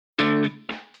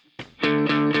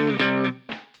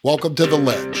Welcome to The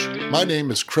Ledge. My name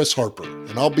is Chris Harper,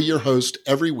 and I'll be your host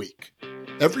every week.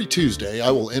 Every Tuesday, I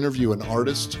will interview an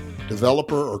artist,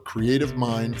 developer, or creative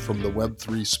mind from the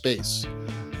Web3 space.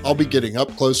 I'll be getting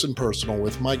up close and personal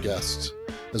with my guests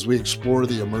as we explore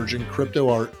the emerging crypto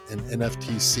art and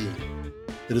NFT scene.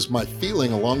 It is my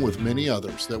feeling, along with many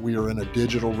others, that we are in a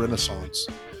digital renaissance.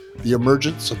 The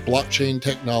emergence of blockchain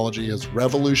technology has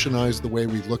revolutionized the way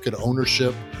we look at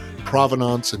ownership,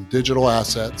 provenance, and digital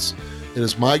assets. It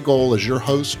is my goal as your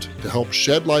host to help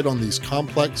shed light on these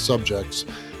complex subjects,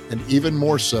 and even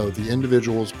more so, the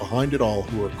individuals behind it all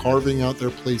who are carving out their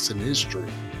place in history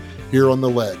here on the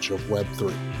ledge of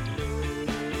Web3.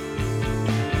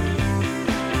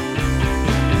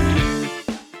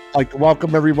 I'd like to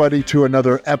welcome everybody to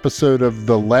another episode of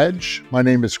The Ledge. My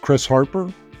name is Chris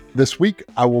Harper. This week,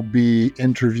 I will be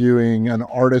interviewing an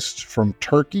artist from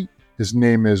Turkey. His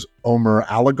name is Ömer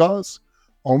Alagöz.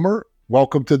 Ömer,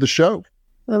 welcome to the show.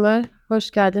 Ömer,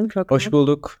 hoş geldin programa. Hoş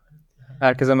bulduk.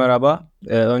 Herkese merhaba.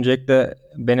 Öncelikle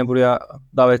beni buraya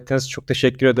davet ettiğiniz için çok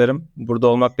teşekkür ederim. Burada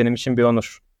olmak benim için bir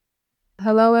onur.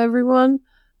 Hello everyone.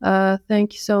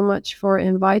 Thank you so much for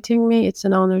inviting me. It's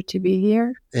an honor to be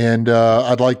here. And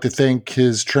I'd like to thank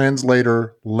his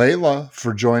translator, Layla,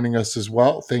 for joining us as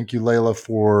well. Thank you, Layla,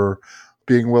 for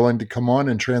being willing to come on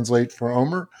and translate for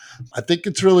Ömer. I think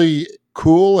it's really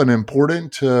cool and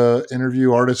important to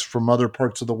interview artists from other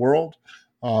parts of the world.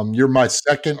 You're my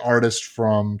second artist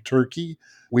from Turkey.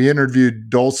 We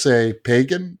interviewed Dulce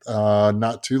Pagan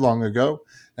not too long ago.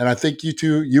 And I think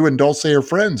you and Dulce are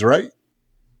friends, right?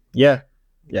 Yeah.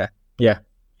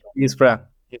 He's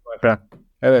my friend.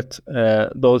 Evet,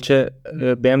 Dolce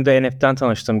benim de NFT'den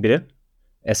tanıştığım biri.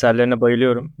 Eserlerine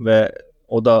bayılıyorum ve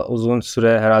o da uzun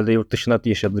süre herhalde yurt dışında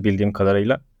yaşadı bildiğim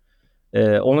kadarıyla.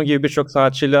 Onun gibi birçok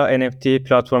sanatçıyla NFT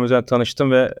platformu üzerinden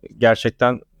tanıştım ve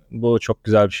gerçekten bu çok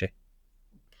güzel bir şey.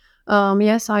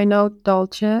 Yes, I know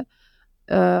Dolce.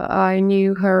 I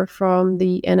knew her from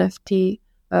the NFT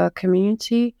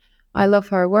community. I love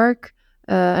her work,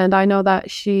 and I know that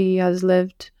she has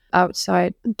lived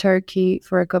outside Turkey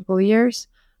for a couple of years.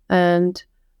 And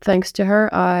thanks to her,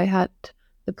 I had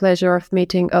the pleasure of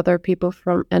meeting other people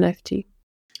from NFT.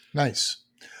 Nice.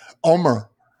 Ömer,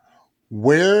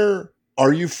 where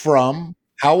are you from?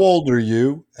 How old are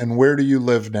you? And where do you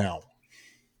live now?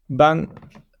 Ben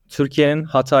Türkiye'nin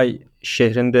Hatay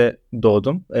şehrinde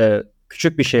doğdum.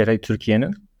 Küçük bir şehir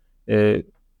Türkiye'nin.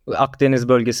 Akdeniz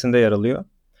bölgesinde yer alıyor.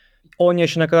 10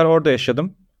 yaşına kadar orada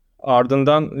yaşadım.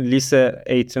 Ardından lise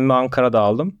eğitimimi Ankara'da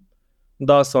aldım.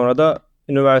 Daha sonra da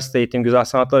üniversite eğitimi, güzel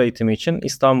sanatlar eğitimi için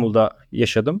İstanbul'da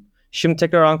yaşadım. Şimdi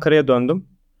tekrar Ankara'ya döndüm.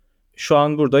 Şu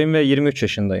an buradayım ve 23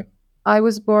 yaşındayım. I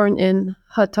was born in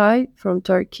Hatay from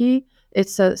Turkey.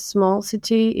 It's a small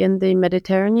city in the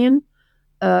Mediterranean.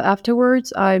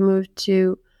 Afterwards, I moved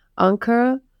to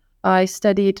Ankara. I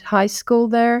studied high school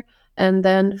there. And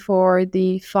then for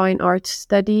the fine arts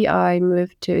study, I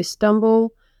moved to Istanbul.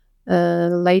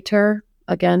 Later,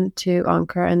 again to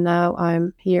Ankara. And now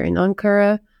I'm here in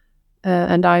Ankara.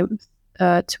 And I'm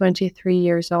 23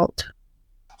 years old.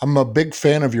 I'm a big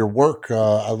fan of your work.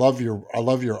 I love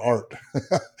your art.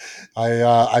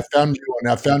 I found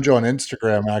you on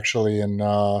Instagram actually, and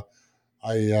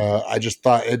I just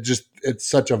thought it's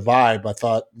such a vibe. I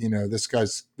thought, this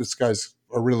guy's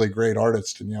a really great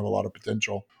artist, and you have a lot of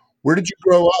potential. Where did you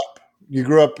grow up? You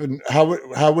grew up in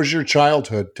how was your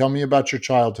childhood? Tell me about your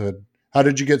childhood. How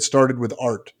did you get started with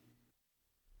art?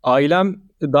 Ailem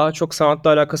daha çok sanatla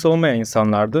alakası olmayan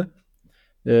insanlardı.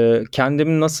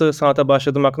 Kendim nasıl sanata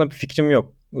başladığım hakkında bir fikrim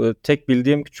yok. Tek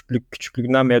bildiğim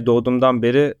küçüklüğümden beri, doğduğumdan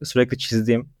beri sürekli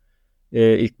çizdiğim.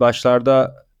 İlk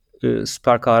başlarda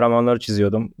süper kahramanları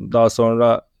çiziyordum. Daha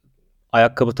sonra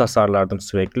ayakkabı tasarlardım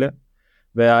sürekli.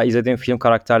 Veya izlediğim film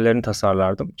karakterlerini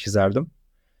çizerdim.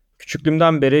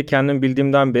 Küçüklüğümden beri, kendim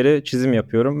bildiğimden beri çizim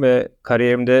yapıyorum ve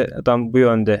kariyerimde bu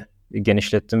yönde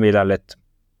genişlettim ve ilerlettim.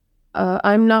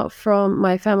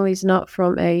 My family's not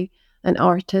from an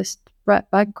artist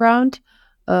background.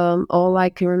 All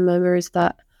I can remember is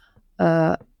that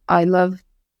I love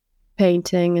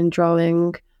painting and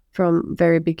drawing from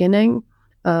very beginning.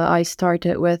 I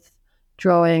started with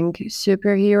drawing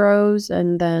superheroes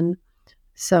and then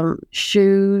some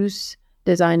shoes,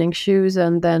 designing shoes,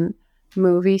 and then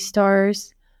movie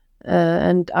stars.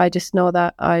 And I just know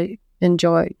that I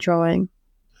enjoy drawing.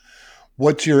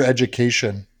 What's your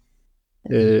education?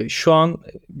 Şu an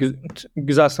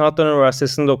Güzel Sanatlar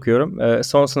Üniversitesi'nde okuyorum.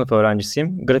 Son sınıf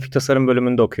öğrencisiyim. Grafik tasarım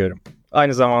bölümünde okuyorum.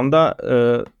 Aynı zamanda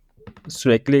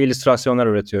sürekli illüstrasyonlar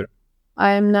üretiyorum. I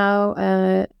am now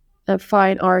a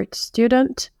fine art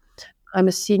student. I'm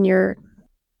a senior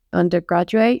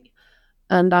undergraduate.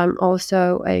 and I'm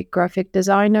also a graphic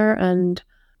designer, and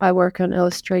I work on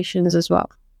illustrations as well.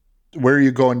 Where are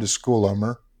you going to school,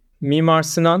 Ömer? Mimar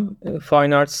Sinan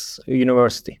Fine Arts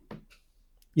University,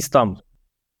 İstanbul.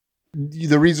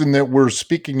 The reason that we're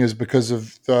speaking is because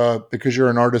you're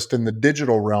an artist in the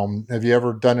digital realm. Have you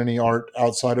ever done any art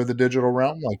outside of the digital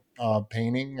realm, like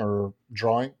painting or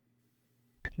drawing?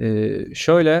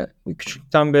 Şöyle,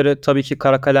 küçükten beri tabii ki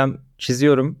kara kalem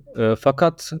çiziyorum.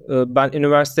 Fakat ben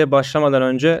üniversiteye başlamadan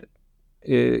önce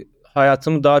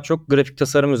hayatımı daha çok grafik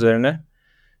tasarım üzerine,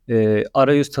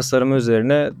 arayüz tasarımı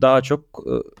üzerine daha çok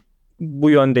bu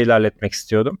yönde ilerletmek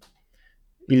istiyordum.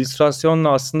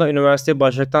 İllüstrasyonla aslında üniversiteye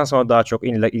başladıktan sonra daha çok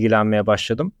ilgilenmeye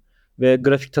başladım. Ve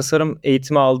grafik tasarım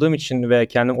eğitimi aldığım için ve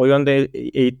kendim o yönde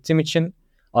eğittiğim için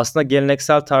aslında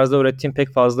geleneksel tarzda ürettiğim pek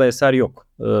fazla eser yok.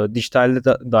 Dijitalde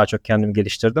daha çok kendimi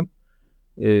geliştirdim.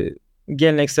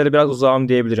 Geleneksele biraz uzağım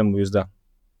diyebilirim bu yüzden.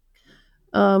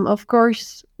 Of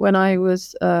course, when I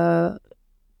was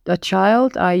a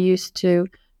child, I used to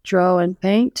draw and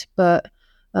paint, but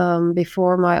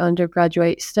before my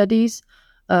undergraduate studies,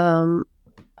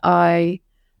 I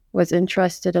was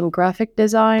interested in graphic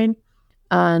design,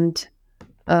 and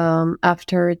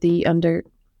after the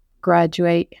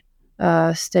undergraduate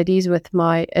studies with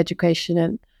my education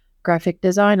in graphic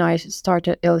design, I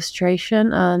started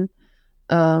illustration, and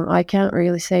I can't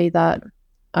really say that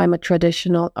I'm a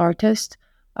traditional artist.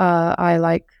 I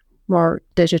like more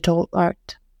digital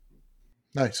art.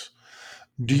 Nice.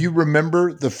 Do you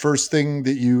remember the first thing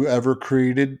that you ever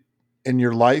created in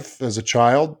your life as a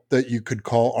child that you could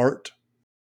call art?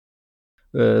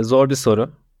 Zor bir soru.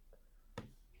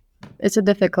 It's a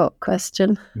difficult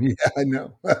question. Yeah, I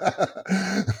know.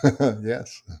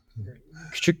 Yes.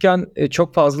 Küçükken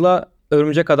çok fazla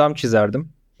örümcek adam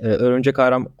çizerdim. Örümcek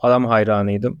adam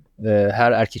hayranıydım.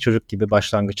 Her erkek çocuk gibi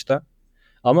başlangıçta.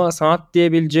 Ama sanat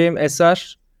diyebileceğim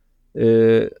eser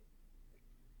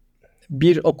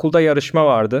bir okulda yarışma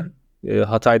vardı.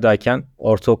 Hatay'dayken,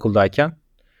 ortaokuldayken.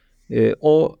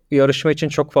 O yarışma için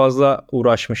çok fazla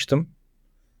uğraşmıştım.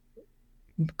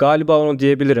 Galiba onu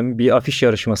diyebilirim. Bir afiş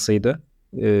yarışmasıydı.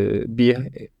 Bir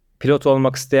pilot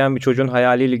olmak isteyen bir çocuğun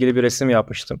hayaliyle ilgili bir resim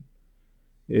yapmıştım.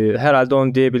 Herhalde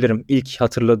onu diyebilirim. İlk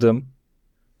hatırladığım.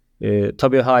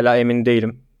 Tabii hala emin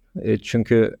değilim.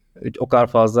 Çünkü o kadar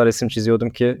fazla resim çiziyordum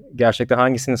ki gerçekten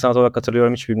hangisini sanat olarak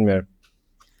hatırlıyorum hiç bilmiyorum.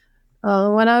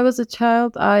 When I was a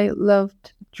child, I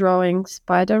loved drawing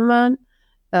Spider-Man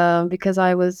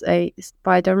because I was a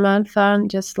Spider-Man fan,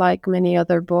 just like many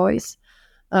other boys.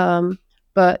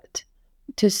 But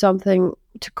to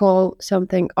call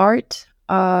something art,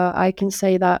 I can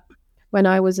say that when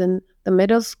I was in the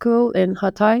middle school in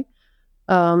Hatay,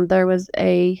 there was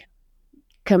a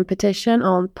competition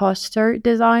on poster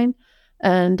design,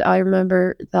 and I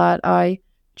remember that I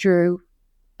drew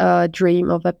a dream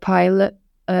of a pilot,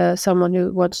 someone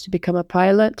who wants to become a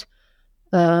pilot.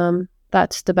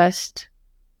 That's the best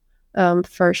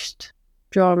first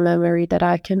drawing memory that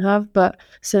I can have. But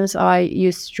since I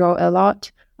used to draw a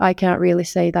lot, I can't really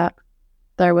say that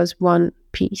there was one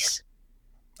piece.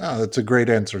 Oh, that's a great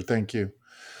answer. Thank you.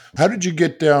 How did you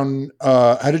get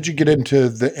how did you get into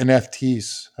the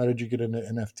NFTs? How did you get into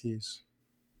NFTs?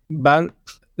 Ben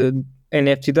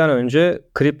NFT'den önce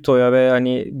kriptoya ve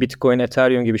hani Bitcoin,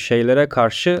 Ethereum gibi şeylere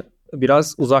karşı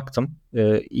biraz uzaktım.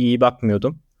 İyi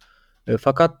bakmıyordum.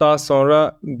 Fakat daha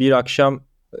sonra bir akşam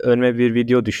önüme bir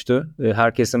video düştü.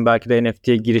 Herkesin belki de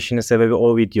NFT'ye girişinin sebebi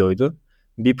o videoydu.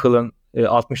 Beeple'ın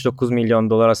 69 milyon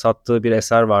dolara sattığı bir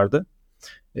eser vardı.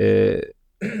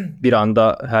 Bir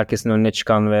anda herkesin önüne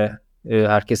çıkan ve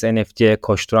herkes NFT'ye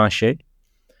koşturan şey.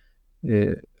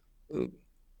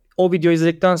 O videoyu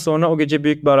izledikten sonra o gece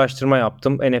büyük bir araştırma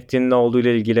yaptım. NFT'nin ne olduğu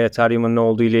ile ilgili, Ethereum'un ne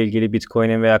olduğu ile ilgili,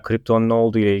 Bitcoin'in veya kriptonun ne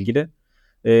olduğu ile ilgili.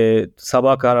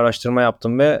 Sabaha kadar araştırma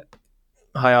yaptım ve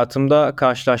hayatımda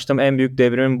karşılaştığım en büyük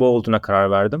devrimin bu olduğuna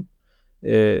karar verdim.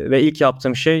 Ve ilk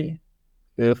yaptığım şey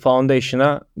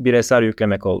Foundation'a bir eser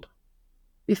yüklemek oldu.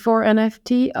 Before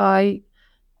NFT, I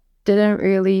didn't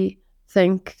really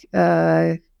think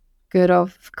good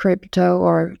of crypto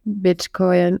or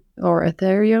Bitcoin or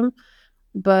Ethereum,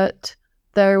 but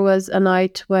there was a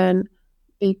night when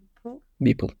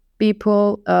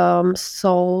people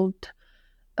sold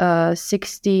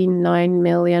 69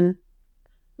 million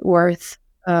worth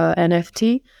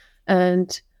NFT, and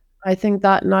I think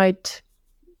that night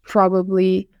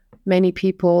probably many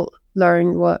people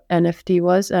learned what NFT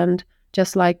was, and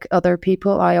just like other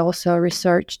people, I also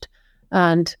researched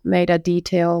and made a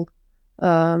detailed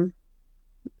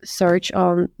search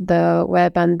on the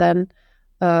web, and then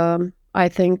I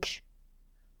think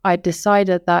I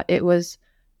decided that it was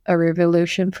a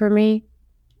revolution for me,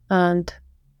 and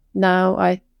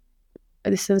now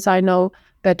since I know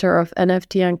better of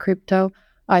NFT and crypto,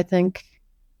 I think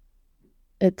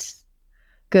it's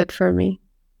good for me.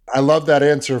 I love that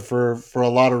answer for a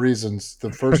lot of reasons.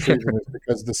 The first reason is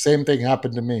because the same thing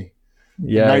happened to me.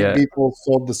 The Yeah, night yeah. Beeple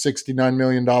sold the $69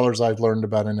 million, I've learned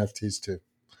about NFTs too.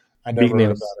 I Big never heard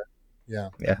news. about it. Yeah.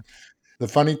 Yeah. The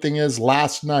funny thing is,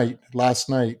 last night,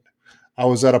 I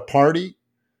was at a party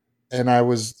and I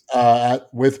was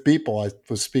with Beeple. I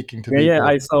was speaking to Yeah, yeah.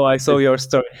 Beeple. I saw your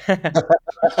story. Yeah,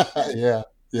 yeah,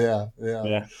 yeah, Yeah.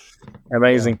 yeah.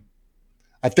 Amazing.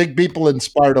 I think Beeple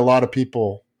inspired a lot of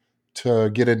people to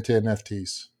get into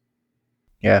NFTs.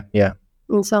 Yeah, yeah.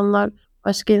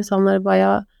 Başka insanlara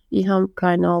bayağı ilham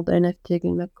kaynağı oldu NFT'ye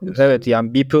girmek konusunda. Evet,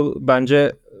 yani Beeple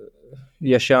bence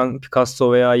yaşayan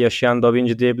Picasso veya yaşayan Da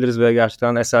Vinci diyebiliriz ve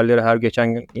gerçekten eserleri her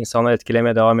geçen gün insanları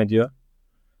etkilemeye devam ediyor.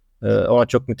 Ona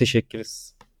çok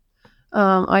müteşekkiriz.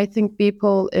 I think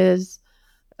people is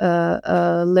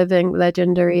a living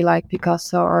legendary like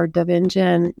Picasso or Da Vinci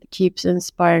and keeps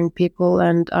inspiring people,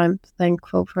 and I'm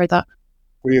thankful for that.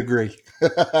 We agree.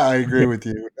 I agree with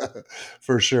you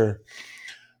for sure.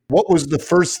 What was the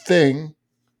first thing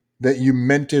that you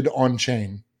minted on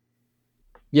chain?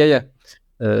 Yeah, yeah.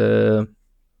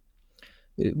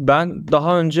 Ben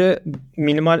daha önce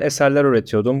minimal eserler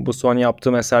üretiyordum. Bu son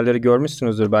yaptığım eserleri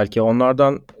görmüşsünüzdür belki.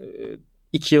 Onlardan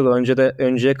 2 yıl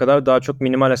önceye kadar daha çok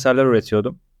minimal eserler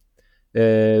üretiyordum.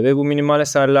 Ve bu minimal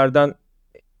eserlerden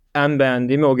en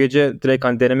beğendiğimi o gece direkt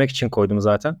hani denemek için koydum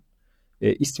zaten.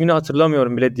 İsmini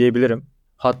hatırlamıyorum bile diyebilirim.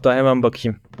 Hatta hemen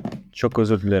bakayım. Çok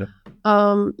özür dilerim.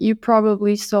 You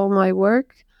probably saw my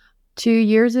work 2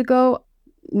 years ago.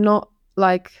 Not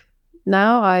like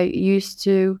now. I used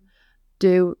to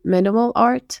do minimal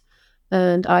art,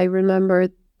 and I remember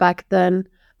back then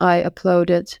I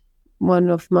uploaded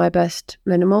one of my best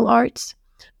minimal arts.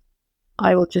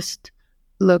 I will just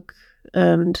look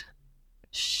and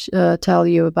tell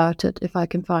you about it if I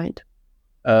can find.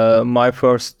 My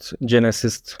first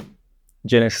Genesis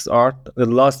art, The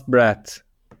Last Breath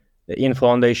in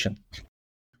Foundation.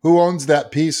 Who owns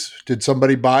that piece? Did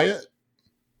somebody buy it?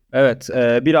 Evet,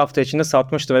 bir hafta içinde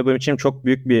satmıştım ve benim için çok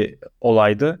büyük bir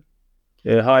olaydı.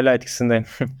 Hala etkisindeyim.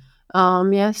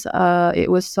 Yes, it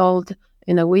was sold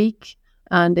in a week,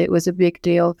 and it was a big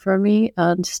deal for me,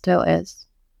 and still is.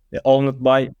 Owned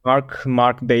by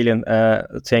Mark Balin.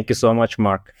 Thank you so much,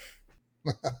 Mark.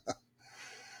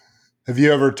 Have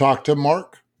you ever talked to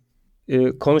Mark?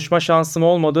 Konuşma şansım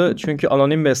olmadı çünkü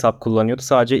anonim bir hesap kullanıyordu.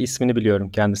 Sadece ismini biliyorum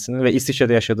kendisini ve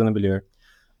İsviçre'de yaşadığını biliyorum.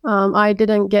 I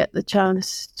didn't get the chance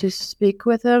to speak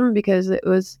with him because it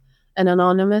was an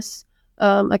anonymous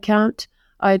account.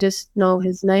 I just know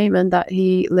his name and that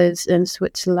he lives in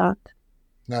Switzerland.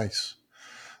 Nice.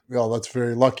 Well, that's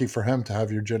very lucky for him to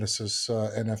have your Genesis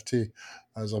NFT,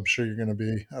 as I'm sure you're going to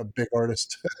be a big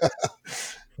artist.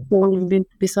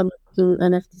 Bir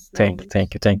sanatçının NFT'sini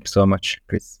Thank you so much,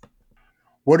 Chris.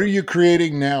 What are you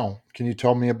creating now? Can you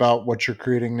tell me about what you're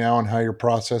creating now and how your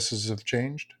processes have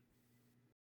changed?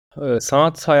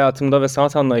 Sanat hayatımda ve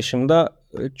sanat anlayışımda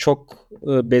çok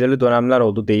belirli dönemler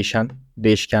oldu.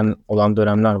 Değişken olan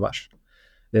dönemler var.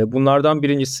 Bunlardan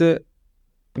birincisi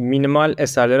minimal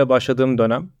eserlere başladığım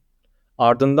dönem.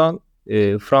 Ardından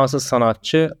Fransız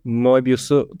sanatçı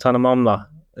Moebius'u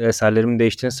tanımamla eserlerimin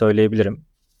değiştiğini söyleyebilirim.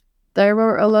 There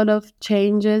were a lot of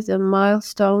changes and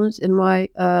milestones in my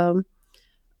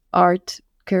art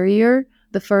career.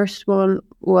 The first one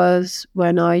was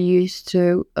when I used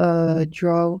to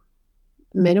draw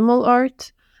minimal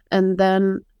art, and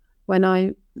then when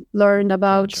I learned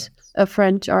about a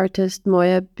French artist,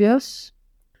 Moebius,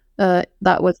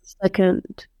 that was the second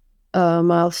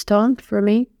milestone for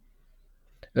me.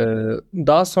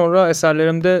 Daha sonra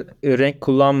eserlerimde renk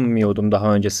kullanmıyordum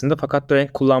daha öncesinde, fakat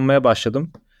renk kullanmaya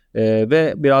başladım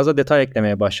ve biraz da detay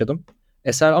eklemeye başladım.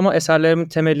 Ama eserlerimin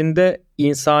temelinde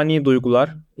insani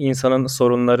duygular, insanın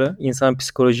sorunları, insanın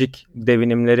psikolojik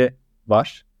devinimleri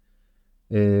var.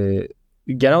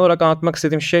 Genel olarak anlatmak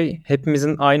istediğim şey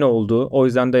hepimizin aynı olduğu. O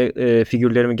yüzden de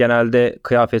figürlerimi genelde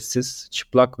kıyafetsiz,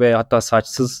 çıplak ve hatta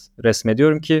saçsız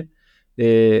resmediyorum ki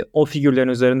o figürlerin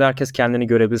üzerinde herkes kendini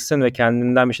görebilsin ve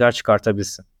kendinden bir şeyler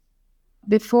çıkartabilsin.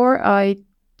 Before I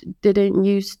didn't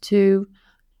used to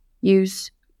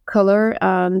use color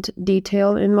and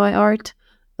detail in my art,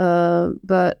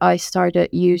 but I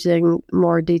started using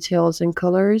more details and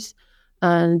colors,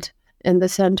 and in the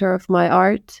center of my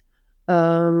art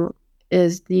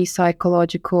is the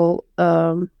psychological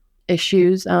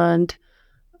issues and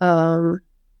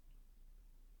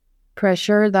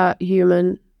pressure that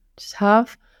humans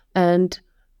have, and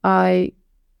I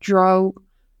draw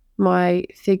my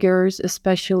figures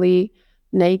especially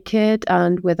naked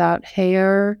and without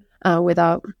hair,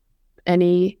 without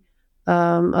any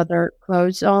other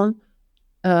clothes on,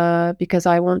 because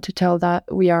I want to tell that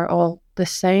we are all the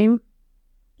same,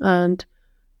 and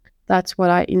that's what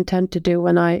I intend to do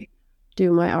when I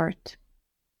do my art.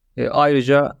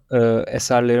 Ayrıca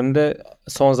eserlerimde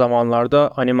son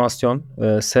zamanlarda animasyon,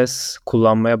 ses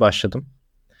kullanmaya başladım.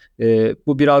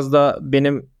 Bu biraz da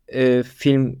benim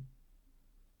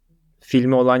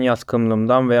filme olan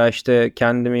yatkınlığımdan veya işte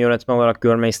kendimi yönetmen olarak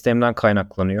görme isteğimden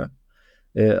kaynaklanıyor.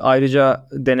 Ayrıca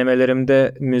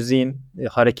denemelerimde müziğin,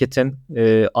 hareketin,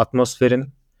 atmosferin,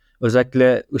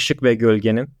 özellikle ışık ve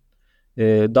gölgenin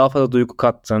daha fazla duygu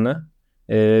kattığını,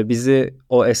 bizi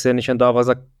o eserin içine daha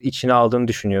fazla içine aldığını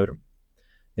düşünüyorum.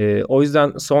 O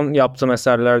yüzden son yaptığım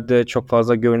eserlerde çok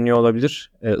fazla görünüyor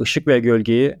olabilir. Işık ve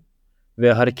gölgeyi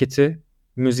ve hareketi,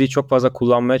 müziği çok fazla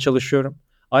kullanmaya çalışıyorum.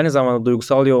 Aynı zamanda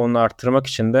duygusal yoğunluğu arttırmak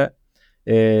için de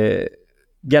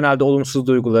genelde olumsuz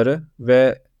duyguları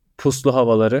ve puslu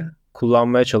havaları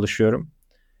kullanmaya çalışıyorum.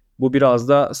 Bu biraz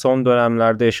da son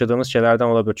dönemlerde yaşadığımız şeylerden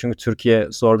olabilir. Çünkü Türkiye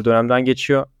zor bir dönemden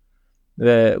geçiyor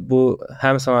ve bu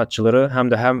hem sanatçıları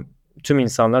hem tüm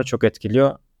insanları çok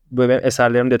etkiliyor. Bu benim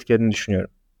eserlerimi de etkilediğini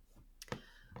düşünüyorum.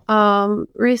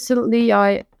 Recently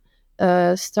I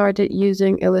started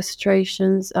using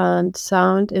illustrations and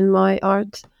sound in my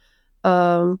art.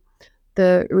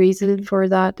 The reason for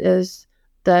that is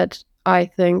that I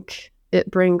think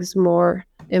it brings more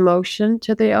emotion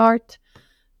to the art.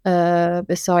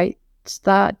 Besides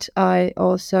that, I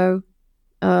also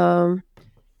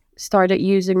started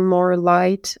using more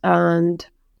light and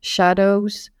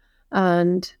shadows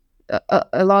and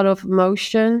a lot of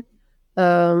motion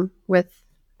with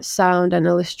sound and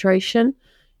illustration.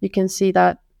 You can see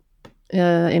that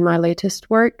in my latest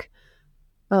work.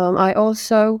 I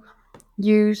also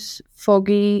use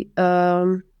foggy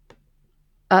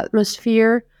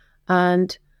atmosphere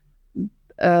and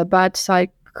bad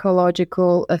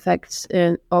psychological effects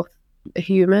of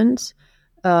humans.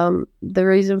 The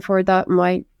reason for that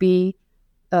might be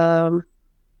the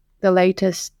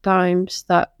latest times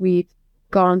that we've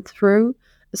gone through,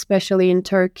 especially in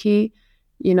Turkey.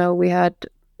 You know, we had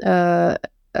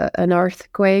an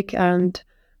earthquake, and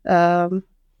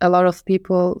a lot of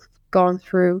people gone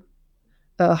through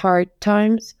hard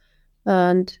times,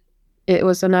 and it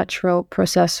was a natural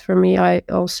process for me. I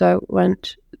also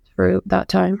went through that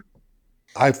time.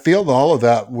 I feel all of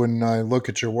that when I look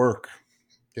at your work.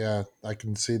 Yeah, I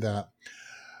can see that.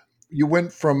 You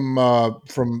went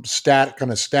from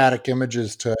static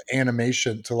images to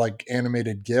animation to like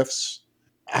animated GIFs.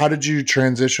 How did you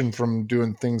transition from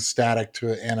doing things static to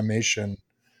animation?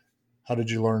 How did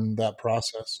you learn that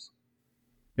process?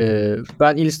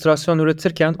 Ben illüstrasyon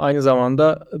üretirken aynı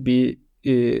zamanda bir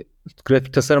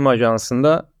grafik tasarım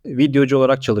ajansında videocu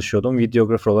olarak çalışıyordum.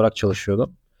 Videografer olarak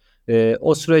çalışıyordum.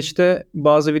 O süreçte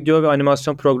bazı video ve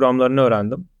animasyon programlarını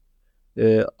öğrendim.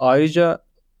 Ayrıca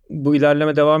bu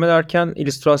ilerleme devam ederken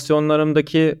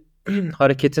illüstrasyonlarımdaki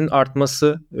hareketin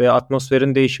artması ve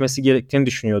atmosferin değişmesi gerektiğini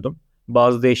düşünüyordum.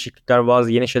 Bazı değişiklikler,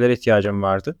 bazı yeni şeylere ihtiyacım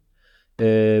vardı.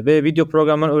 Ve video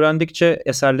programlarını öğrendikçe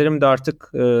eserlerimi de artık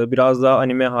biraz daha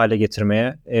anime hale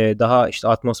getirmeye, daha işte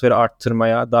atmosferi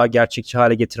arttırmaya, daha gerçekçi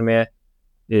hale getirmeye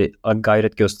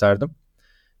gayret gösterdim.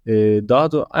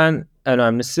 Daha da en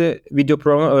önemlisi video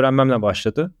programı öğrenmemle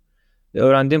başladı.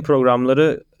 Öğrendiğim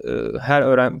programları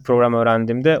program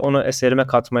öğrendiğimde onu eserime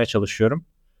katmaya çalışıyorum.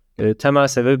 Temel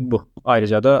sebebi bu.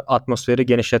 Ayrıca da atmosferi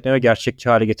genişletmeye ve gerçekçi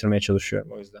hale getirmeye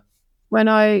çalışıyorum o yüzden. When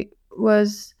I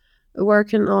was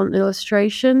working on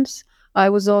illustrations, I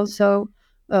was also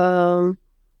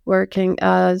working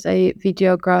as a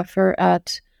videographer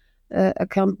at a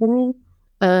company,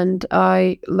 and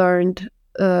I learned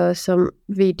some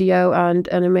video and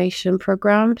animation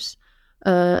programs,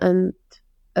 and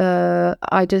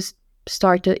I just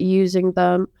started using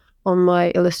them on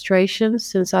my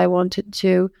illustrations since I wanted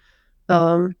to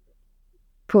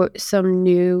put some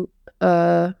new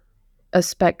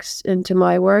aspects into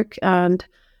my work, and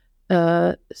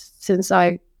since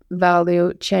I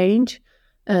value change,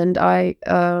 and I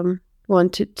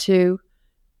wanted to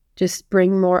just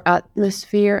bring more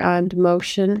atmosphere and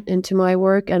motion into my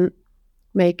work and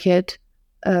make it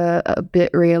a bit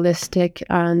realistic,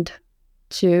 and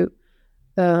to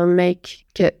make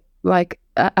it like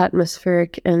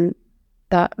atmospheric in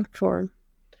that form.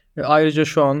 Ayrıca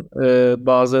şu an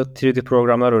bazı 3D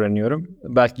programlar öğreniyorum.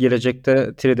 Belki gelecekte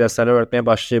 3D eserler öğretmeye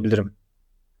başlayabilirim.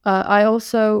 I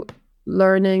also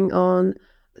learning on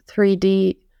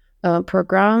 3D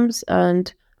programs, and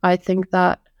I think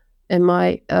that in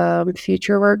my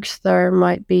future works there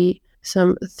might be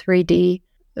some 3D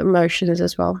motions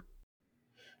as well.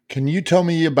 Can you tell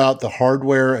me about the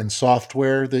hardware and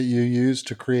software that you use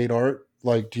to create art?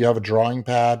 Like, do you have a drawing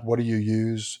pad? What do you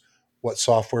use? What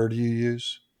software do you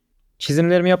use?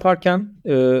 Çizimlerimi yaparken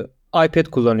iPad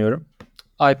kullanıyorum.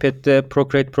 iPad'de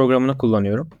Procreate programını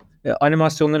kullanıyorum.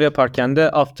 Animasyonları yaparken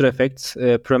de After Effects,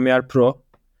 Premiere Pro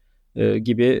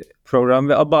gibi program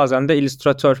ve bazen de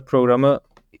Illustrator programı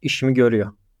işimi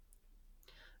görüyor.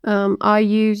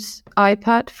 I use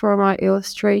iPad for my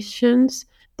illustrations,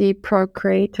 the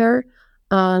Procreator,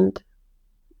 and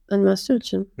animation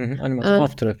için. Animasyon,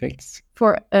 After Effects,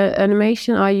 For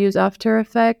animation, I use After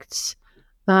Effects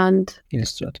and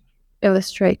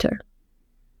Illustrator.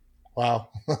 Wow.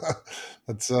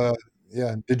 That's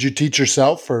yeah. Did you teach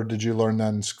yourself or did you learn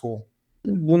that in school?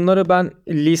 Bunları ben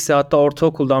lise hatta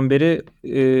ortaokuldan beri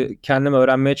kendim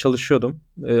öğrenmeye çalışıyordum.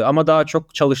 Ama daha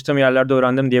çok çalıştığım yerlerde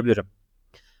öğrendim diyebilirim.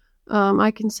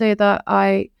 I can say that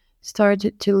I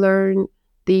started to learn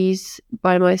these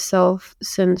by myself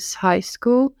since high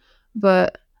school, but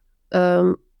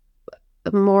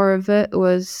more of it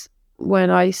was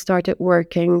when I started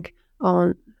working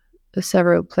on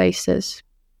several places.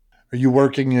 Are you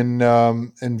working in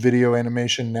video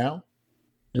animation now?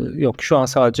 Yok, şu an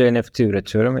sadece NFT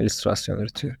üretiyorum, illüstrasyon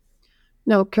üretiyorum.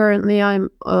 No, currently I'm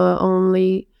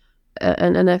only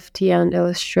an NFT and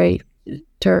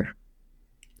illustrator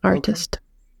artist. Okay.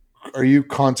 Are you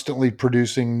constantly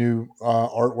producing new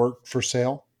artwork for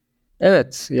sale?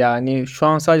 Evet, yani şu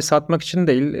an sadece satmak için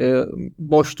değil,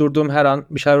 boş durduğum her an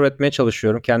bir şeyler üretmeye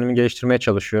çalışıyorum. Kendimi geliştirmeye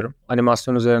çalışıyorum.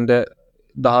 Animasyon üzerinde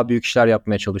daha büyük işler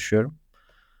yapmaya çalışıyorum.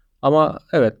 Ama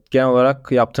evet, genel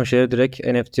olarak yaptığım şeyleri direkt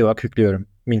NFT olarak yüklüyorum,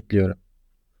 mintliyorum.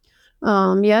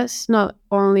 Yes, not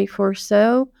only for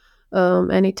sale.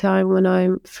 Anytime when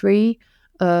I'm free,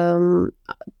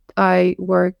 I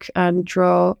work and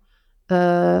draw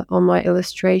on my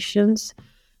illustrations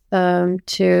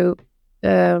to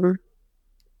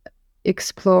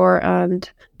explore and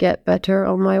get better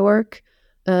on my work.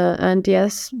 And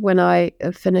yes, when I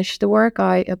finish the work,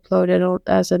 I upload it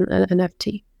as an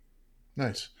NFT.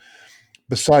 Nice.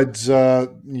 Besides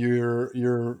your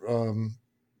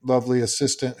lovely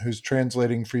assistant who's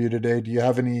translating for you today, do you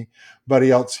have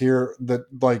anybody else here that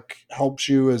like helps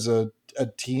you as a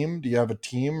team? Do you have a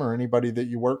team or anybody that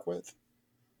you work with?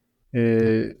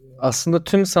 Aslında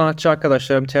tüm sanatçı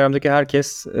arkadaşlarım, çevremdeki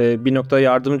herkes bir noktada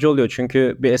yardımcı oluyor.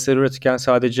 Çünkü bir eser üretirken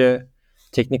sadece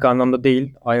teknik anlamda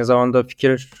değil, aynı zamanda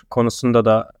fikir konusunda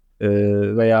da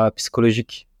veya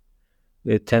psikolojik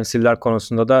temsiller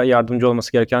konusunda da yardımcı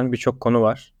olması gereken birçok konu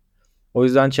var. O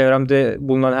yüzden çevremde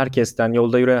bulunan herkesten,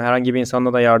 yolda yürüyen herhangi bir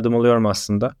insanla da yardım alıyorum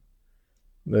aslında.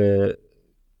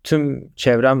 Tüm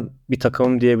çevrem bir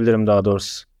takımım diyebilirim daha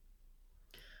doğrusu.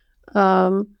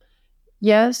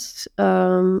 Yes,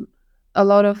 a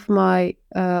lot of my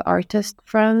artist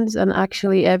friends and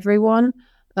actually everyone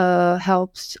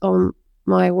helps on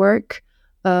my work,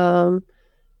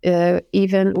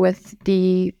 even with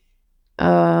the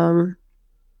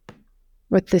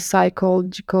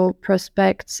psychological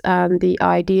prospects and the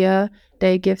idea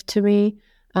they give to me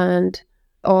and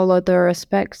all other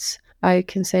aspects. I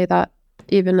can say that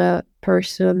even a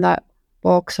person that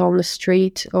walks on the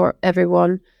street or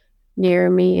everyone near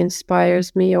me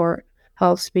inspires me or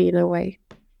helps me in a way.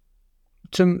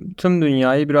 Tüm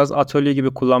dünyayı biraz atölye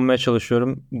gibi kullanmaya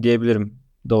çalışıyorum diyebilirim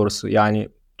doğrusu. Yani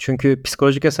çünkü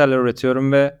psikolojik eserler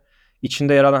üretiyorum ve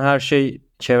içinde yer alan her şey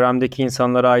çevremdeki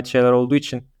insanlara ait şeyler olduğu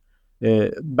için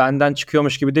benden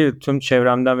çıkıyormuş gibi değil, tüm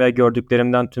çevremden veya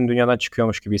gördüklerimden, tüm dünyadan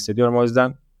çıkıyormuş gibi hissediyorum. O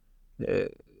yüzden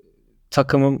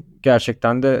takımım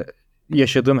gerçekten de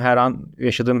yaşadığım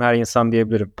her insan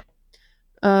diyebilirim.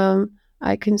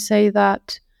 I can say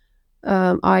that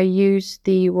I use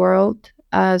the world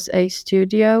as a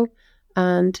studio,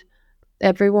 and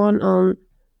everyone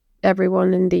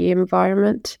in the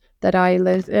environment that I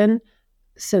live in,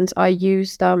 since I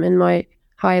use them in my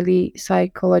highly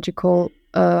psychological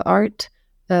art,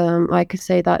 I could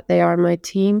say that they are my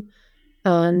team,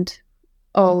 and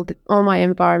all my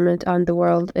environment and the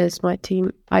world is my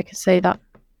team. I could say that.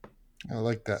 I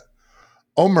like that.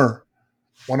 Ömer,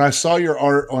 when I saw your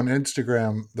art on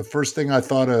Instagram, the first thing I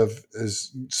thought of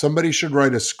is somebody should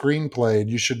write a screenplay and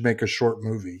you should make a short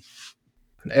movie.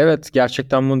 Evet,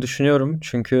 gerçekten bunu düşünüyorum.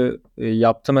 Çünkü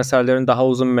yaptığım eserlerin daha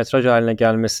uzun bir metraj haline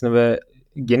gelmesini ve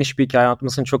geniş bir hikaye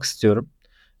anlatmasını çok istiyorum.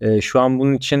 Şu an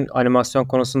bunun için animasyon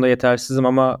konusunda yetersizim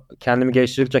ama kendimi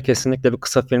geliştirdikçe kesinlikle bir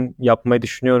kısa film yapmayı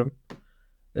düşünüyorum.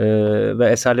 Ve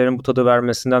eserlerin bu tadı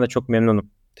vermesinden de çok memnunum.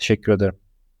 Teşekkür ederim.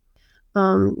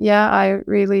 Yeah, I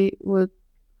really would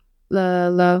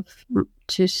love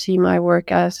to see my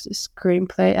work as a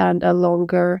screenplay and a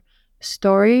longer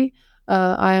story.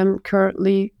 I am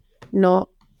currently not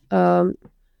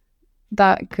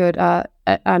that good at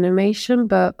animation,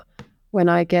 but when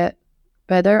I get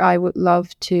better, I would love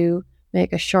to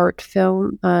make a short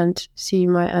film and see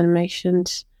my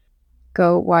animations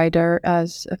go wider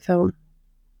as a film.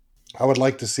 I would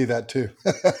like to see that too.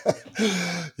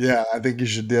 Yeah, I think you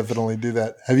should definitely do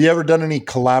that. Have you ever done any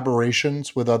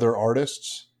collaborations with other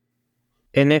artists?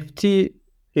 NFT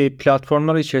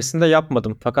platformları içerisinde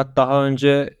yapmadım. Fakat daha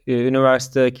önce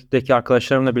üniversitedeki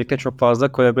arkadaşlarımla birlikte çok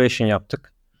fazla collaboration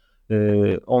yaptık.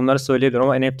 Onları söyleyebilirim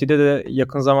ama NFT'de de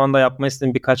yakın zamanda yapmayı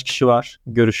istediğim birkaç kişi var.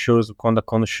 Görüşüyoruz, bu konuda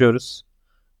konuşuyoruz.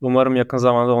 Umarım yakın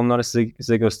zamanda onları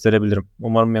size gösterebilirim.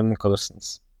 Umarım memnun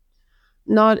kalırsınız.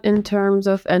 Not in terms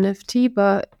of NFT,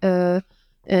 but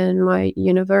in my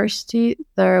university,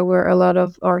 there were a lot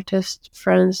of artist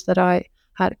friends that I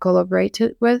had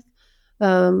collaborated with.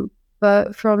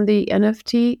 But from the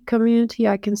NFT community,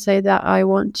 I can say that I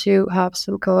want to have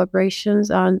some collaborations,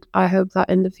 and I hope that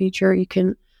in the future you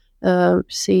can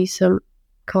see some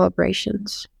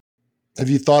collaborations. Have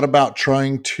you thought about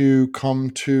trying to come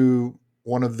to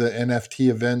one of the NFT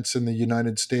events in the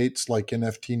United States, like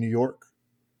NFT New York?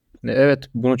 Evet,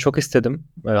 bunu çok istedim.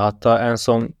 Hatta en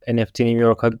son NFT New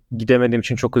York'a gidemediğim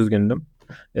için çok üzgündüm.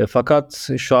 Fakat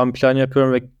şu an plan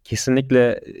yapıyorum ve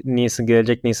kesinlikle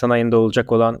gelecek Nisan ayında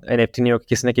olacak olan NFT New York'a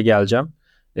kesinlikle geleceğim.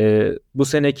 Bu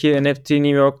seneki NFT New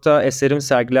York'ta eserim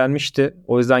sergilenmişti.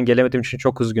 O yüzden gelemediğim için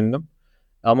çok üzgündüm.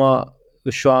 Ama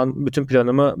şu an bütün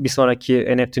planımı bir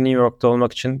sonraki NFT New York'ta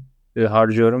olmak için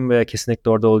harcıyorum ve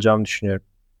kesinlikle orada olacağımı düşünüyorum.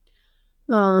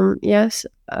 Yes,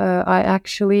 I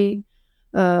actually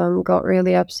got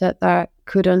really upset that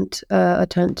I couldn't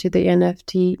attend to the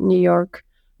NFT New York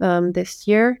this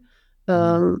year.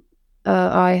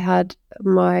 I had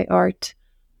my art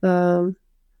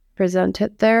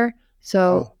presented there,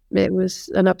 so it was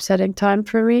an upsetting time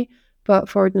for me. But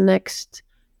for the next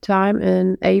time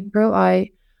in April,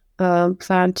 I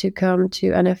plan to come to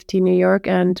NFT New York,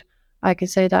 and I can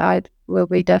say that I will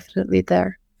be definitely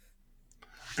there.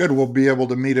 Good. We'll be able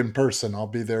to meet in person.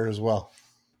 I'll be there as well.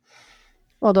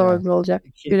 O da orada olacak.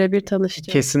 Birebir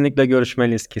tanışacağız. Kesinlikle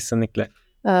görüşmeliyiz, kesinlikle.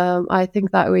 I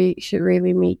think that we should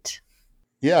really meet.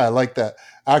 Yeah, I like that.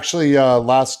 Actually,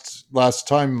 last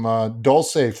time,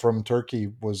 Dulce from Turkey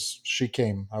she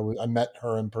came. I met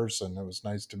her in person. It was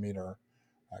nice to meet her.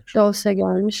 Dulce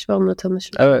gelmiş ve onunla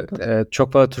tanışmış. Evet,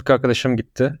 çok fazla Türk arkadaşım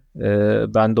gitti.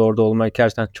 Ben de orada olmayı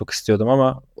gerçekten çok istiyordum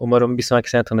ama umarım bir sonraki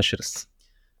sene tanışırız.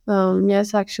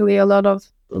 Yes, actually a lot of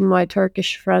my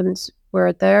Turkish friends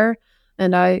were there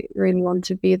and I really want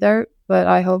to be there, but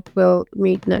I hope we'll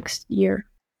meet next year.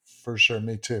 For sure,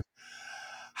 me too.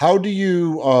 How do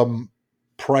you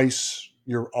price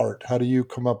your art? How do you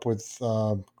come up with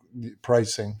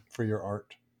pricing for your art?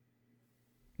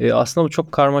 Aslında bu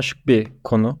çok karmaşık bir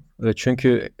konu.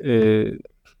 Çünkü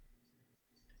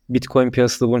Bitcoin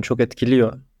piyasası bunu çok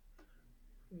etkiliyor.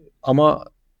 Ama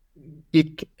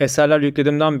ilk eserler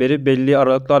yüklediğimden beri belli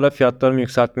aralıklarla fiyatlarımı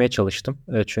yükseltmeye çalıştım.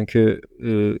 Çünkü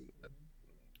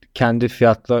kendi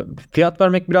fiyat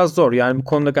vermek biraz zor. Yani bu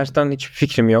konuda gerçekten hiç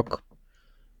fikrim yok.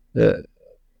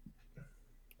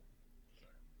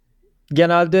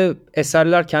 Genelde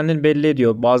eserler kendini belli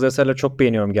ediyor. Bazı eserler çok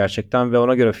beğeniyorum gerçekten ve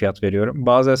ona göre fiyat veriyorum.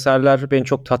 Bazı eserler beni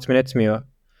çok tatmin etmiyor.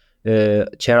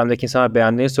 Çevremdeki insanlar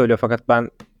beğendiğini söylüyor fakat ben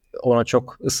ona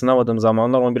çok ısınamadığım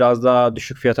zamanlar onu biraz daha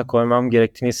düşük fiyata koymam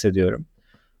gerektiğini hissediyorum.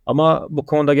 Ama bu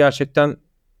konuda gerçekten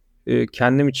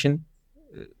kendim için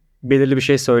belirli bir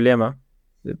şey söyleyemem.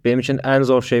 Benim için en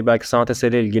zor şey belki sanat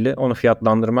eseriyle ilgili onu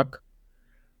fiyatlandırmak.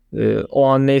 O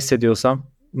an ne hissediyorsam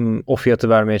o fiyatı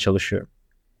vermeye çalışıyorum.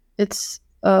 It's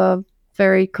a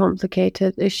very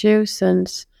complicated issue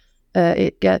since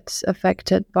it gets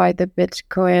affected by the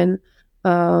Bitcoin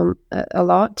a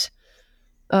lot.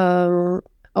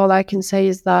 All I can say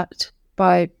is that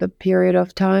by the period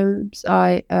of times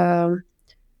I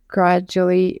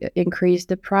gradually increased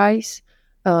the price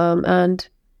and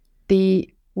the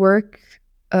work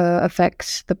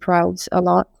affects the price a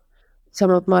lot.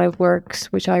 Some of my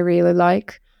works, which I really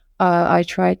like, I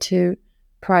try to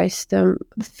price them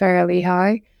fairly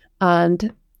high,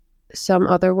 and some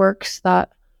other works that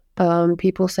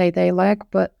people say they like,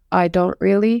 but I don't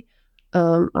really.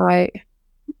 I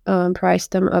price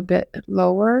them a bit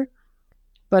lower,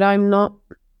 but I'm not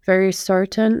very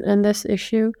certain in this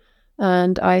issue,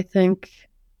 and I think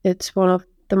it's one of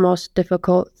the most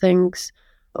difficult things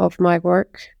of my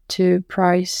work to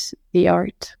price the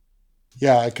art.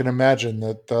 Yeah, I can imagine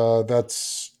that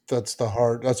that's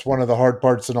one of the hard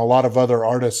parts, and a lot of other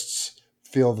artists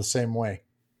feel the same way.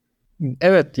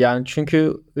 Evet, yani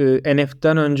çünkü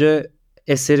NFT'den önce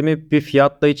eserimi bir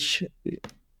fiyatla hiç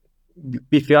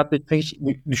bir fiyat biçmek hiç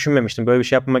düşünmemiştim. Böyle bir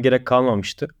şey yapmama gerek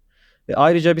kalmamıştı.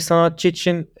 Ayrıca bir sanatçı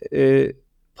için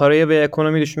parayı ve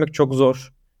ekonomiyi düşünmek çok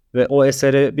zor. Ve o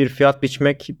esere bir fiyat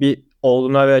biçmek bir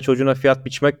oğluna veya çocuğuna fiyat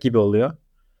biçmek gibi oluyor.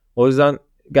 O yüzden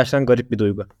gerçekten garip bir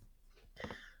duygu.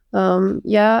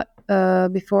 Yeah,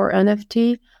 before NFT,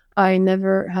 I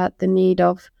never had the need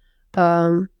of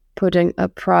putting a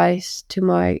price to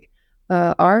my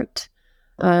art,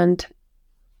 and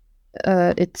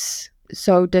it's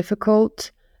so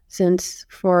difficult since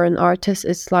for an artist,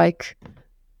 it's like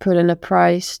putting a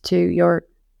price to your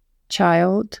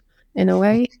child in a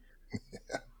way.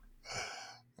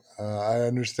 I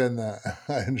understand that.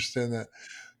 I understand that.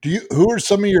 Who are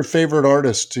some of your favorite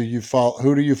artists? Do you follow?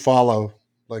 Who do you follow?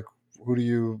 Like, who do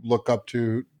you look up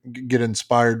to, get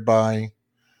inspired by,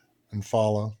 and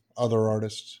follow other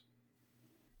artists?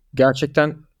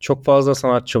 Gerçekten çok fazla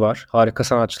sanatçı var. Harika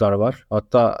sanatçılar var.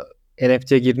 Hatta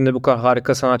NFT'ye girdiğimde bu kadar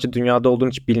harika sanatçı dünyada olduğunu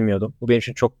hiç bilmiyordum. Bu benim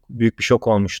için çok büyük bir şok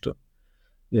olmuştu.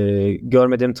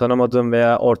 Görmediğim, tanımadığım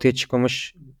veya ortaya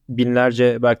çıkmamış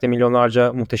binlerce, belki de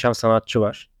milyonlarca muhteşem sanatçı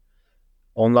var.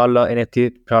 Onlarla NFT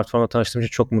platformda tanıştığım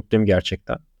için çok mutluyum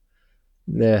gerçekten.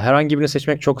 Herhangi birini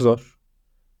seçmek çok zor.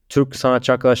 Türk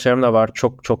sanatçı arkadaşlarım da var.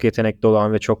 Çok çok yetenekli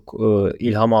olan ve çok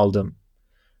ilham aldığım.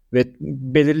 Ve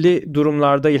belirli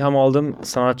durumlarda ilham aldığım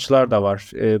sanatçılar da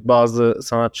var. Bazı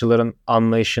sanatçıların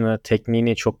anlayışını,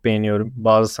 tekniğini çok beğeniyorum.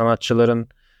 Bazı sanatçıların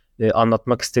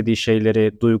anlatmak istediği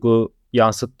şeyleri,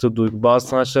 yansıttığı duygu. Bazı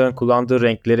sanatçıların kullandığı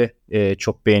renkleri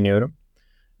çok beğeniyorum.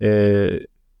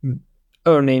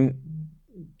 Örneğin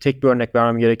tek bir örnek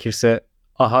vermem gerekirse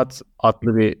Ahad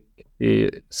adlı bir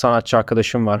sanatçı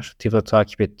arkadaşım var. Twitter'da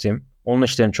takip ettiğim. Onun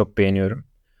işlerini çok beğeniyorum.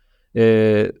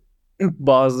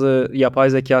 Bazı yapay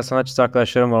zeka sanatçısı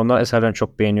arkadaşlarım var. Onların eserlerini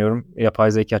çok beğeniyorum.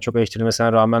 Yapay zeka çok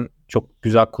eleştirilmesine rağmen çok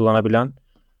güzel kullanabilen,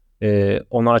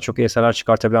 onlara çok iyi eserler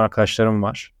çıkartabilen arkadaşlarım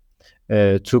var.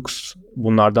 Tux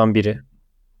bunlardan biri.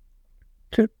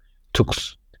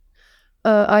 Tux.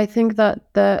 I think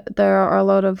that there are a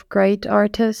lot of great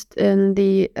artists in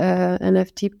the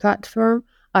NFT platform.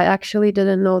 I actually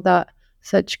didn't know that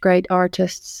such great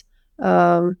artists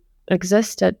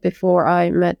existed before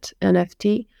I met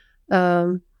NFT.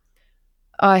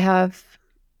 I have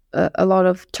a lot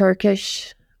of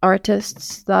Turkish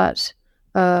artists that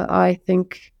I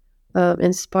think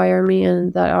inspire me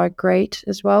and that are great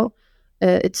as well.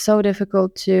 It's so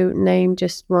difficult to name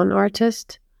just one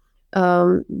artist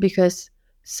because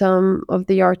some of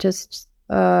the artists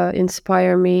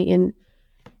inspire me in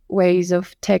ways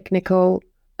of technical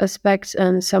aspects,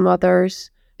 and some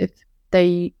others if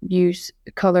they use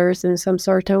colors in some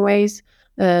certain ways,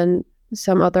 and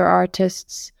some other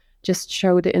artists just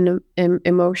show the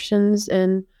emotions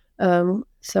in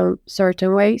some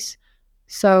certain ways.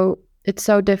 So it's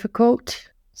so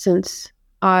difficult since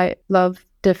I love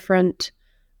different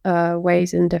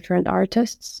ways in different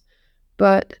artists.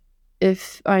 But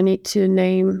if I need to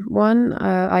name one,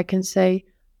 I can say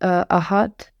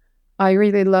Ahad. I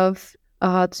really love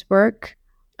Ahad's work,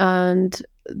 and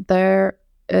there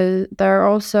are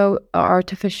also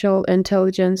artificial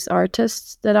intelligence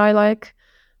artists that I like,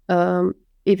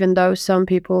 even though some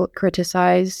people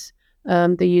criticize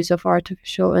the use of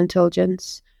artificial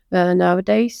intelligence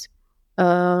nowadays.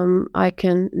 I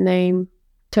can name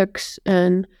Tux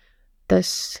and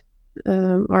this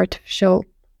artificial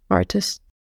artist.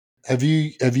 Have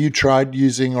you tried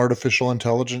using artificial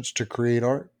intelligence to create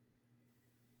art?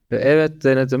 Evet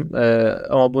denedim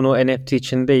ama bunu NFT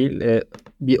için değil,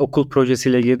 bir okul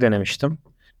projesiyle ilgili denemiştim.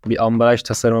 Bir ambalaj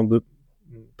tasarımı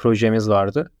projemiz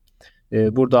vardı.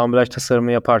 Burada ambalaj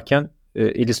tasarımı yaparken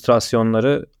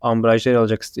ambalajda yer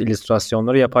alacak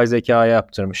illüstrasyonları yapay zekaya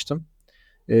yaptırmıştım.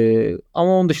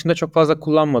 Ama onun dışında çok fazla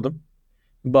kullanmadım.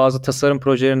 Bazı tasarım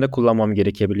projelerinde kullanmam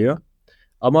gerekebiliyor.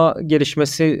 Ama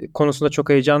gelişmesi konusunda çok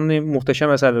heyecanlıyım.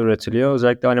 Muhteşem eserler üretiliyor.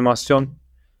 Özellikle animasyon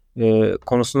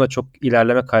konusunda çok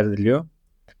ilerleme kaydediliyor.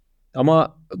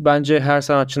 Ama bence her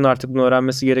sanatçının artık bunu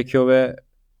öğrenmesi gerekiyor ve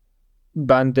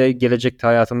ben de gelecekte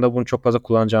hayatımda bunu çok fazla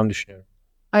kullanacağımı düşünüyorum.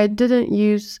 I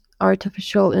didn't use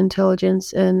artificial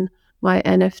intelligence in my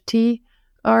NFT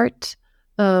art,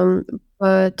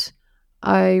 but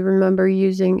I remember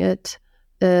using it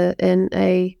in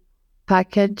a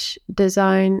package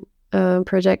design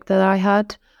project that I had.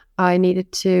 I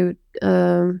needed to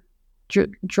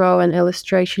draw an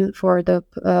illustration for the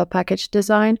package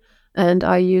design, and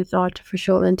I used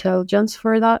artificial intelligence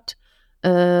for that.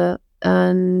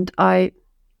 And I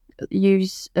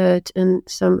use it in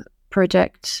some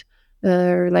project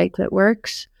related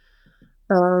works.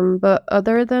 But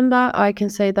other than that, I can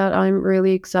say that I'm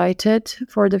really excited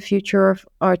for the future of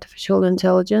artificial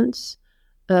intelligence.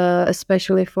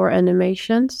 especially for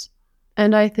animations.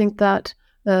 And I think that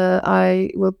I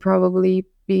will probably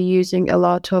be using a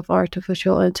lot of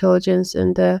artificial intelligence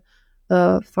in the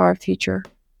far future.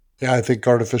 Yeah, I think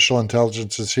artificial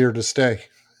intelligence is here to stay.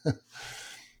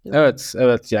 Evet,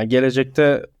 evet. Yani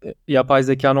gelecekte yapay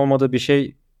zekanın olmadığı bir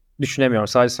şey düşünemiyorum.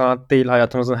 Sadece sanat değil,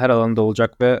 hayatımızın her alanında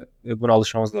olacak ve buna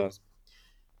alışmamız lazım.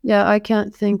 Yeah, I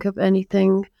can't think of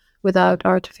anything without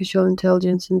artificial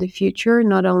intelligence in the future,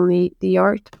 not only the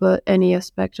art, but any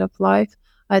aspect of life.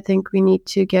 I think we need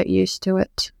to get used to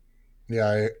it.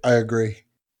 Yeah, I agree.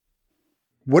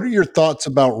 What are your thoughts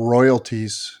about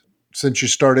royalties? Since you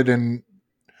started in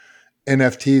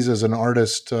NFTs as an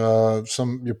artist,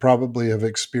 you probably have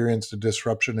experienced a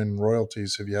disruption in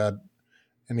royalties. Have you had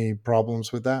any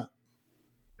problems with that?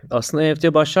 Aslında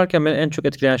NFT'ye başlarken beni en çok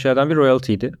etkileyen şeylerden bir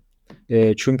royalty'ydi.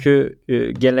 Çünkü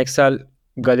geleneksel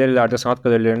galerilerde, sanat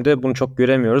galerilerinde bunu çok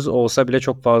göremiyoruz. Olsa bile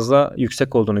çok fazla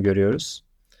yüksek olduğunu görüyoruz.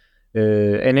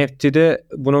 NFT'de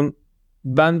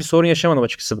ben bir sorun yaşamadım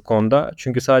açıkçası bu konuda.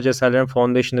 Çünkü sadece eserlerin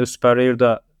Foundation'da ve Super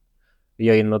Rare'da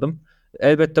yayınladım.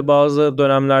 Elbette bazı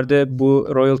dönemlerde bu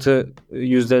royalty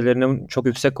yüzdelerinin çok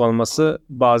yüksek olması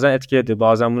bazen etkiledi.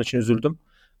 Bazen bunun için üzüldüm.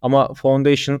 Ama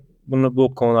Foundation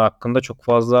bu konu hakkında çok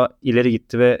fazla ileri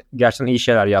gitti ve gerçekten iyi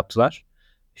şeyler yaptılar.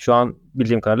 Şu an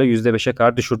bildiğim kadarıyla %5'e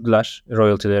kadar düşürdüler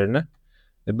royalty'lerini.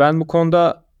 Ben bu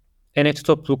konuda NFT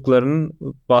topluluklarının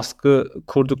baskı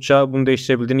kurdukça bunu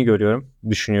değiştirebildiğini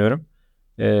düşünüyorum.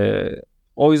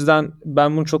 O yüzden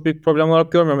ben bunu çok büyük problem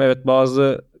olarak görmüyorum. Evet,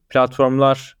 bazı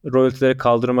platformlar royalty'leri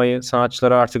kaldırmayı,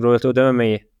 sanatçılara artık royalty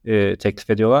ödememeyi teklif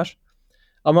ediyorlar.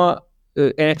 Ama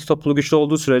NFT topluluğu güçlü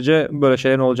olduğu sürece böyle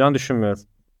şeylerin olacağını düşünmüyorum.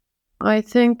 I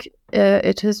think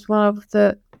it is one of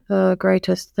the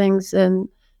greatest things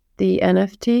in the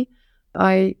NFT.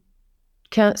 I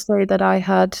can't say that I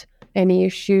had any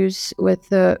issues with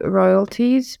the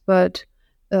royalties, but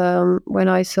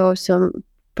when I saw some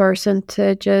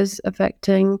percentages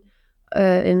affecting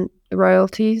in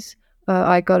royalties,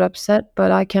 I got upset.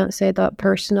 But I can't say that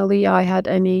personally I had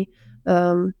any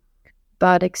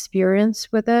bad experience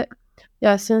with it.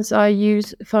 Yeah, since I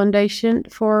use Foundation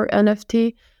for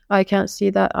NFT, I can't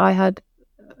say that I had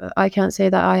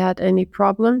any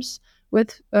problems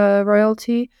with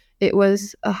royalty. It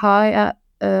was high at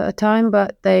a time,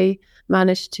 but they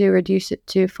managed to reduce it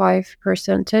to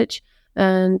 5%,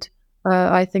 and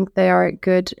I think they are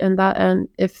good in that. And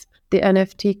if the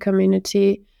NFT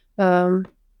community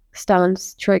stands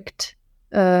strict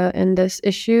in this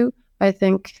issue, I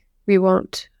think we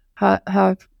won't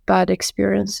have bad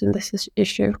experience in this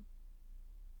issue.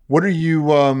 What are you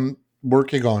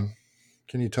working on?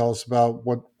 Can you tell us about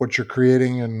what you're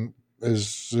creating, and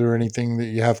is there anything that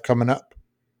you have coming up?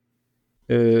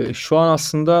 Şu an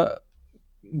aslında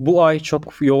bu ay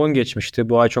çok yoğun geçmişti.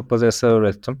 Bu ay çok fazla eser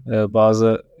ürettim.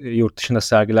 Bazı yurt dışında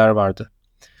sergiler vardı.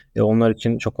 Onlar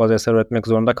için çok fazla eser üretmek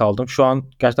zorunda kaldım. Şu an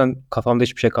gerçekten kafamda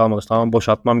hiçbir şey kalmadı. Tamamen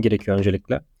boşaltmam gerekiyor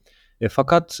öncelikle.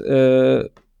 Fakat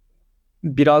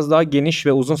biraz daha geniş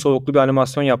ve uzun soluklu bir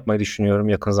animasyon yapmayı düşünüyorum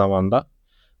yakın zamanda.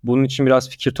 Bunun için biraz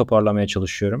fikir toparlamaya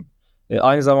çalışıyorum.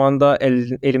 Aynı zamanda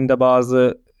elimde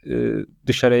bazı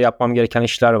dışarıya yapmam gereken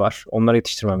işler var. Onları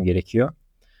yetiştirmem gerekiyor.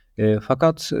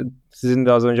 Fakat sizin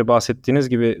biraz önce bahsettiğiniz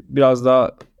gibi biraz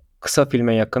daha kısa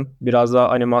filme yakın, biraz daha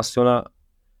animasyon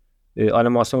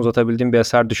uzatabildiğim bir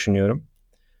eser düşünüyorum.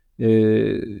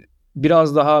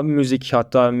 Biraz daha müzik,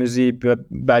 hatta müziği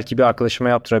belki bir arkadaşıma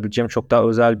yaptırabileceğim çok daha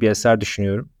özel bir eser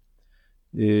düşünüyorum.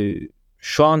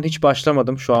 Şu an hiç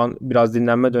başlamadım. Şu an biraz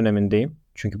dinlenme dönemindeyim.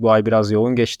 Çünkü bu ay biraz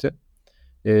yoğun geçti.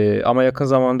 Ama yakın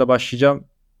zamanda başlayacağım.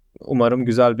 Umarım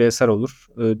güzel bir eser olur.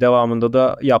 Devamında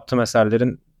da yaptığım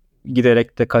eserlerin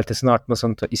giderek de kalitesinin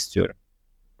artmasını da istiyorum.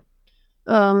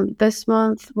 This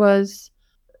month was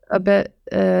a bit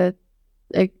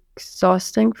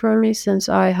exhausting for me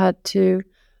since I had to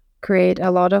create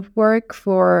a lot of work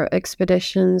for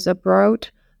expeditions abroad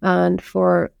and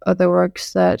for other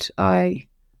works that I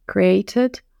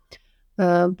created.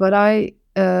 But I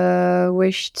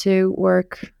wish to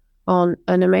work on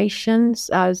animations.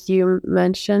 As you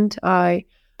mentioned, I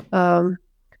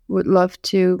would love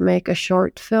to make a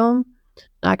short film,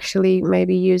 actually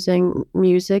maybe using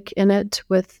music in it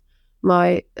with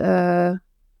my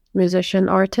musician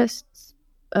artists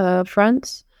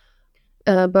friends.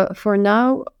 But for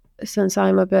now, since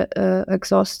I'm a bit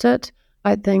exhausted,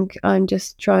 I think I'm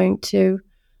just trying to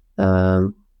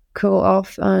cool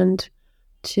off and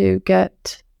to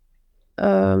get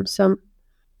some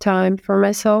time for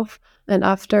myself. And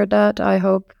after that, I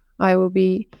hope I will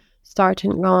be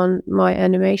starting on my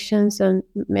animations and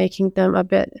making them a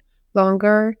bit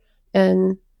longer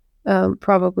and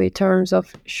probably terms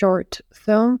of short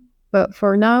film. But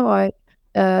for now, I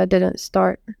didn't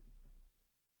start.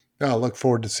 Yeah, I look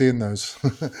forward to seeing those.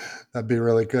 That'd be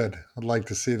really good. I'd like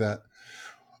to see that.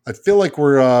 I feel like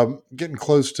we're getting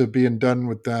close to being done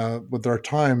with our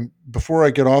time. Before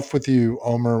I get off with you,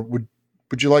 Ömer,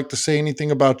 would you like to say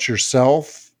anything about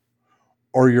yourself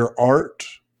or your art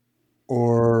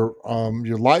or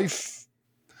your life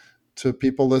to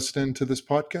people listening to this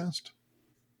podcast?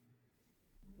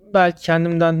 Belki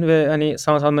kendimden ve hani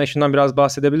sanat anlayışından biraz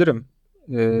bahsedebilirim.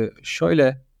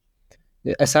 Şöyle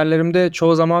eserlerimde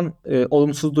çoğu zaman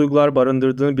olumsuz duygular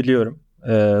barındırdığını biliyorum.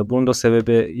 Bunun da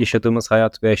sebebi yaşadığımız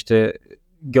hayat ve işte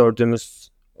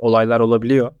gördüğümüz olaylar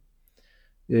olabiliyor.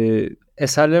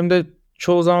 Eserlerimde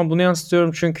çoğu zaman bunu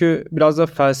yansıtıyorum çünkü biraz da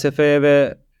felsefeye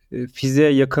ve fiziğe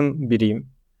yakın biriyim.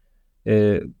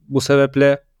 Bu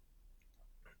sebeple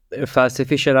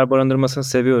felsefi şeyler barındırmasını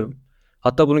seviyorum.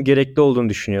 Hatta bunun gerekli olduğunu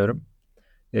düşünüyorum.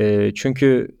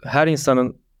 Çünkü her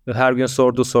insanın her gün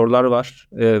sorduğu sorular var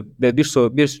ve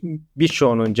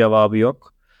birçoğunun cevabı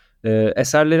yok.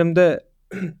 Eserlerimde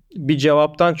bir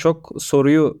cevaptan çok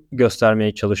soruyu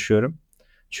göstermeye çalışıyorum.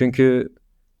 Çünkü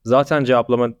zaten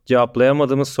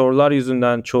cevaplayamadığımız sorular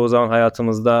yüzünden çoğu zaman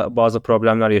hayatımızda bazı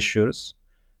problemler yaşıyoruz.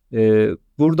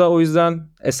 Burada o yüzden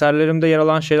eserlerimde yer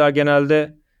alan şeyler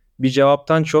genelde bir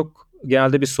cevaptan çok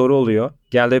genelde bir soru oluyor.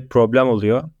 Genelde bir problem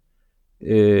oluyor.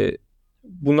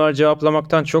 Bunları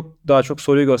cevaplamaktan çok daha çok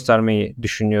soruyu göstermeyi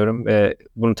düşünüyorum ve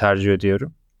bunu tercih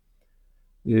ediyorum.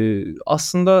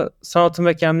 Aslında sanatım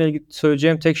ve kendimle ilgili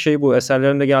söyleyeceğim tek şey bu.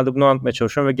 Eserlerimde genelde bunu anlatmaya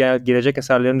çalışıyorum ve gelecek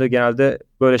eserlerimde genelde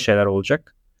böyle şeyler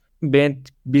olacak.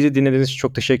 Bizi dinlediğiniz için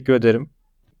çok teşekkür ederim.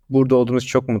 Burada olduğunuz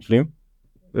için çok mutluyum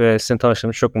ve sizinle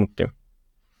tanıştığım için çok mutluyum.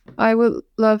 I would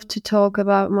love to talk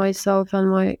about myself and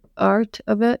my art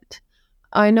a bit.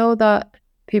 I know that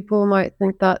people might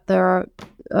think that there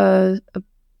are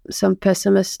some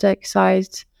pessimistic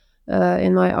sides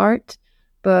in my art,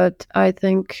 but I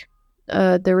think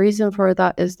the reason for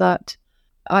that is that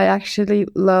I actually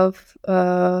love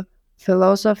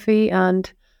philosophy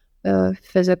and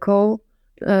physical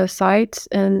sides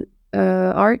in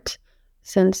art,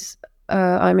 since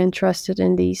I'm interested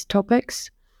in these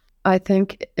topics. I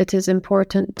think it is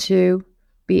important to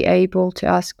be able to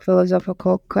ask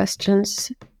philosophical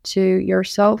questions to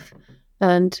yourself.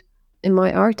 And in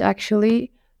my art,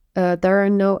 actually, there are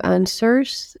no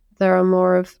answers. There are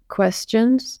more of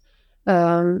questions,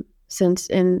 since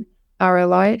in our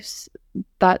lives,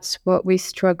 that's what we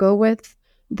struggle with,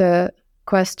 the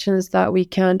questions that we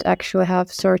can't actually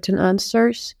have certain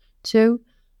answers to.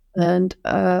 And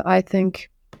I think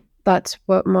that's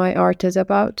what my art is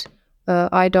about.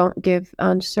 I don't give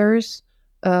answers.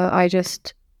 I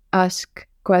just ask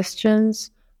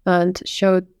questions and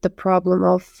show the problem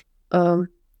of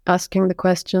asking the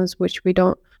questions which we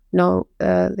don't know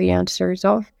the answers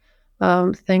of.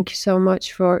 Thank you so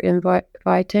much for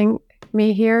inviting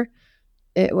me here.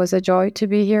 It was a joy to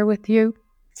be here with you.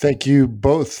 Thank you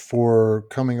both for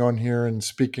coming on here and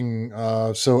speaking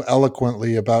so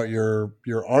eloquently about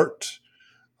your art.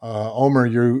 Ömer,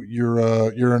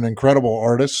 you're an incredible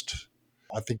artist.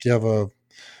 I think you have a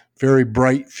very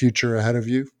bright future ahead of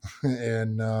you,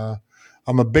 and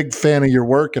I'm a big fan of your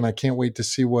work, and I can't wait to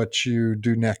see what you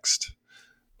do next.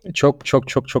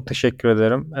 Çok teşekkür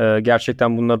ederim.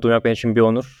 Gerçekten bunları duymak benim için bir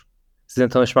onur. Sizinle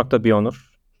tanışmak da bir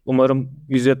onur. Umarım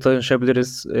yüz yüze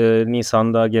tanışabiliriz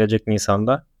Nisan'da, gelecek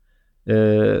Nisan'da.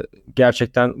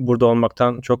 Gerçekten burada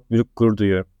olmaktan çok büyük gurur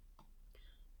duyuyorum.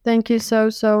 Thank you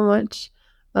so much.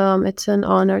 It's an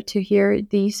honor to hear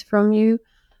these from you.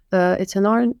 It's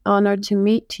an honor to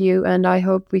meet you, and I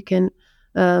hope we can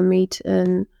meet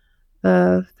in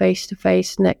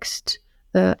face-to-face next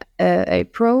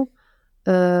April.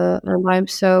 And I'm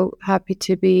so happy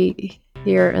to be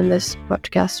here in this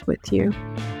podcast with you.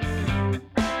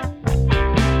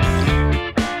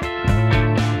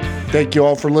 Thank you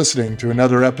all for listening to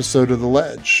another episode of The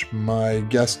Ledge. My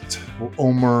guest,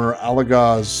 Ömer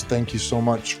Alagöz, thank you so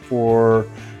much for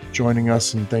joining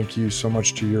us, and thank you so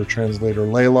much to your translator,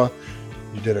 Layla.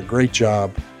 You did a great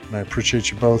job, and I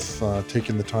appreciate you both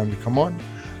taking the time to come on.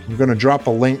 I'm going to drop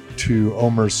a link to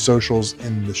Ömer's socials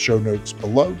in the show notes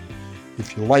below.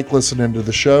 If you like listening to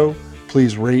the show,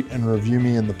 please rate and review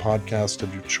me in the podcast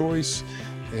of your choice,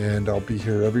 and I'll be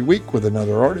here every week with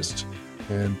another artist.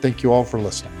 And thank you all for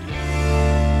listening.